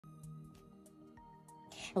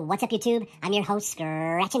What's up, YouTube? I'm your host,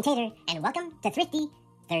 Scratch and Tater, and welcome to Thrifty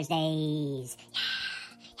Thursdays.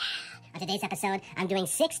 On today's episode, I'm doing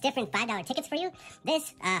 6 different $5 tickets for you.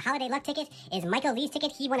 This holiday luck ticket is Michael Lee's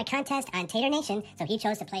ticket. He won a contest on Tater Nation, so he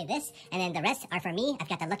chose to play this. And then the rest are for me. I've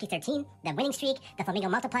got the Lucky 13, the Winning Streak, the Flamingo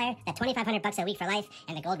Multiplier, the $2,500 a week for life,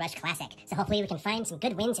 and the Gold Rush Classic. So hopefully we can find some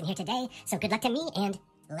good wins in here today. So good luck to me, and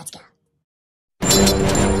let's go.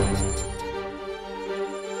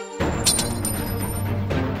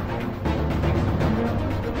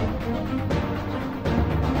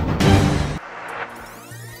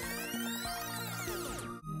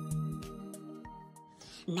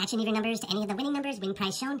 Match any of your numbers to any of the winning numbers. Win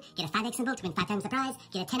prize shown. Get a 5x symbol to win 5 times the prize.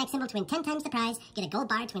 Get a 10x symbol to win 10 times the prize. Get a gold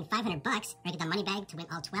bar to win $500. Or get the money bag to win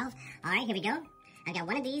all 12. Alright, here we go. I've got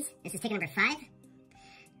one of these. This is ticket number 5. I'm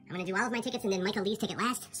going to do all of my tickets and then Michael Lee's ticket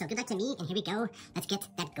last. So good luck to me, and here we go. Let's get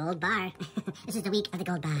that gold bar. This is the week of the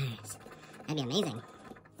gold bars. That'd be amazing.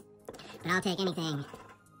 But I'll take anything.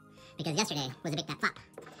 Because yesterday was a big fat flop.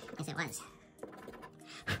 Yes, it was.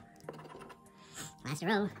 Last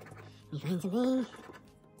row. Let me find something.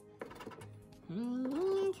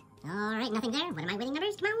 And, all right, nothing there. What are my winning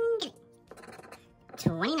numbers? Come on, get it.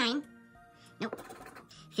 29. Nope.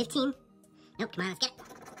 15. Nope, come on, let's get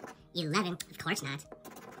it. 11. Of course not.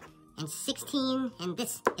 And 16. And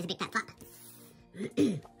this is a big fat flop.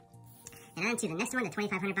 And on to the next one, the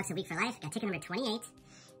 $2,500 a week for life. Got ticket number 28. And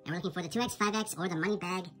we're looking for the 2x, 5x, or the money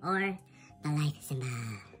bag, or the life symbol.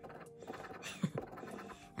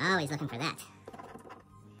 Always looking for that.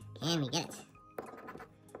 Can we get it?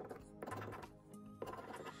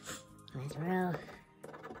 Last row.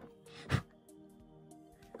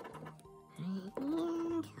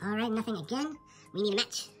 And, alright, nothing again. We need a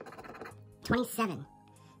match. 27.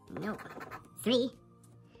 Nope. 3.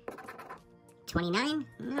 29.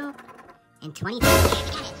 Nope. And 23. Yeah, we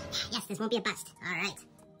got it. Yes, this won't be a bust. Alright.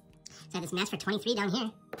 So I have this match for 23 down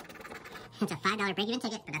here. It's a $5 break-even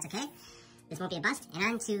ticket, but that's okay. This won't be a bust. And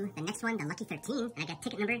on to the next one, the Lucky 13. And I got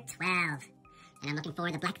ticket number 12. And I'm looking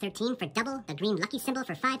for the black 13 for double, the green lucky symbol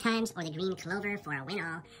for 5 times, or the green clover for a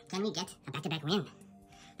win-all. Can we get a back-to-back win?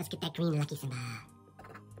 Let's get that green lucky symbol.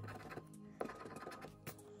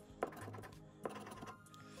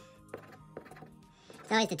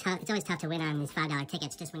 It's always tough to win on these $5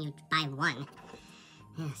 tickets just when you buy one.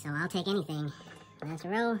 Yeah, so I'll take anything. Last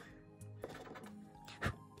row.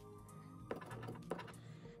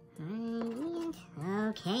 And,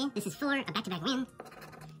 okay, this is for a back-to-back win.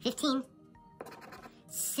 15.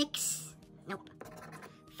 6, nope,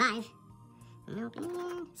 5, nope,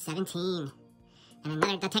 and 17, and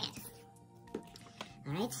another ticket.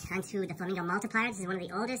 Alright, on to the Flamingo Multiplier. This is one of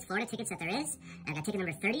the oldest Florida tickets that there is. I got ticket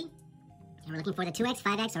number 30, and we're looking for the 2x,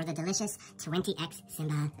 5x, or the delicious 20x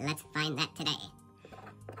symbol. Let's find that today.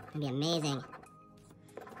 That'd be amazing.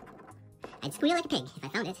 I'd squeal like a pig if I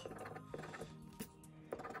found it.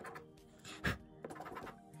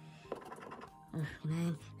 Oh, come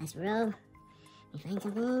on, last row. Let me find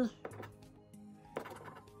something.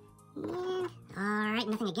 Yeah. Alright,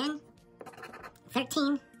 nothing again.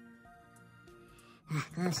 13. Ah,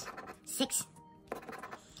 close. 6.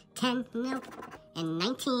 10. Nope. And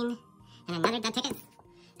 19. And another dead ticket.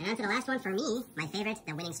 And on to the last one for me, my favorite,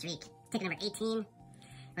 the winning streak. Ticket number 18.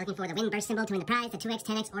 We're looking for the win burst symbol to win the prize, the 2x,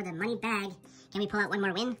 10x, or the money bag. Can we pull out one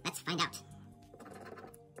more win? Let's find out.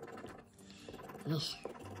 Yeesh.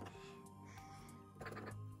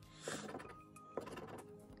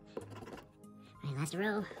 Last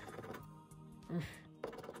row. Oof.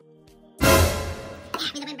 Yeah, we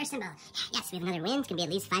have the win burst symbol. Yes, we have another win. It's going to be at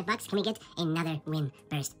least $5. Can we get another win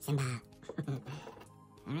burst symbol?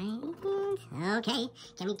 Alright. Okay.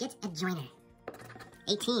 Can we get a joiner?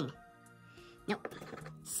 18. Nope.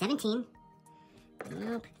 17.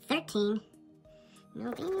 Nope. 13.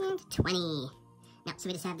 Nope. And 20. Nope. So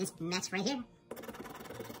we just have this match right here.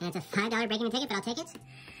 And it's a $5 break-even ticket, but I'll take it.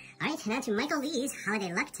 Alright, now to Michael Lee's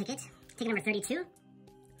holiday luck ticket. Ticket number 32.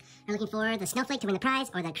 We're looking for the snowflake to win the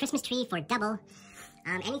prize, or the Christmas tree for double.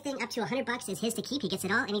 Anything up to $100 is his to keep. He gets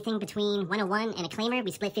it all. Anything between 101 and a claimer,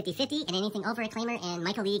 we split 50-50. And anything over a claimer and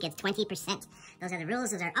Michael Lee gets 20%. Those are the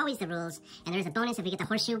rules. Those are always the rules. And there's a bonus. If we get the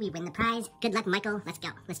horseshoe, we win the prize. Good luck, Michael. Let's go.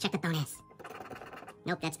 Let's check the bonus.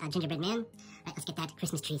 Nope, that's a gingerbread man. All right, let's get that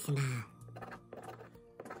Christmas tree symbol.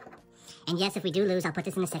 And yes, if we do lose, I'll put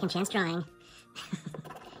this in the second chance drawing.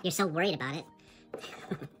 You're so worried about it.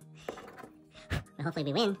 But hopefully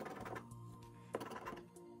we win.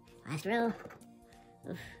 Last row.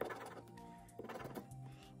 Oof.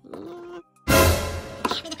 Yeah.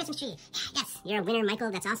 Happy the Christmas tree. Yes, you're a winner,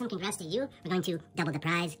 Michael. That's awesome. Congrats to you. We're going to double the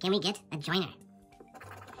prize. Can we get a joiner?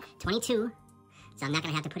 22. so I'm not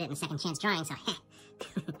going to have to put it in the second chance drawing, so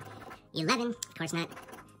 11, of course not.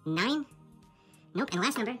 9, nope, and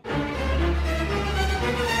last number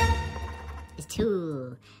is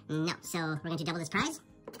 2. No, so we're going to double this prize.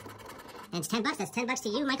 And it's $10. That's $10 to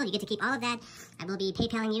you, Michael. You get to keep all of that. I will be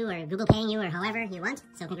PayPaling you or Google paying you or however you want.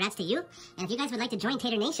 So congrats to you. And if you guys would like to join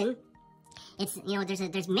Tater Nation, it's, you know,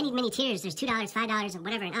 there's many tiers. There's $2, $5, and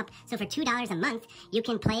whatever and up. So for $2 a month, you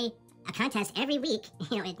can play a contest every week.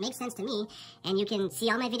 You know, it makes sense to me. And you can see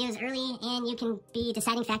all my videos early, and you can be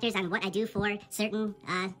deciding factors on what I do for certain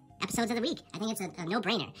episodes of the week. I think it's a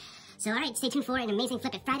no-brainer. So, all right, stay tuned for an amazing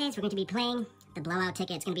Flip It Fridays. We're going to be playing the blowout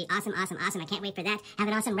ticket. It's going to be awesome, awesome, awesome. I can't wait for that. Have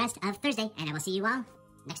an awesome rest of Thursday, and I will see you all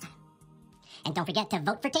next time. And don't forget to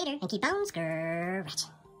vote for Tater and keep on scratching.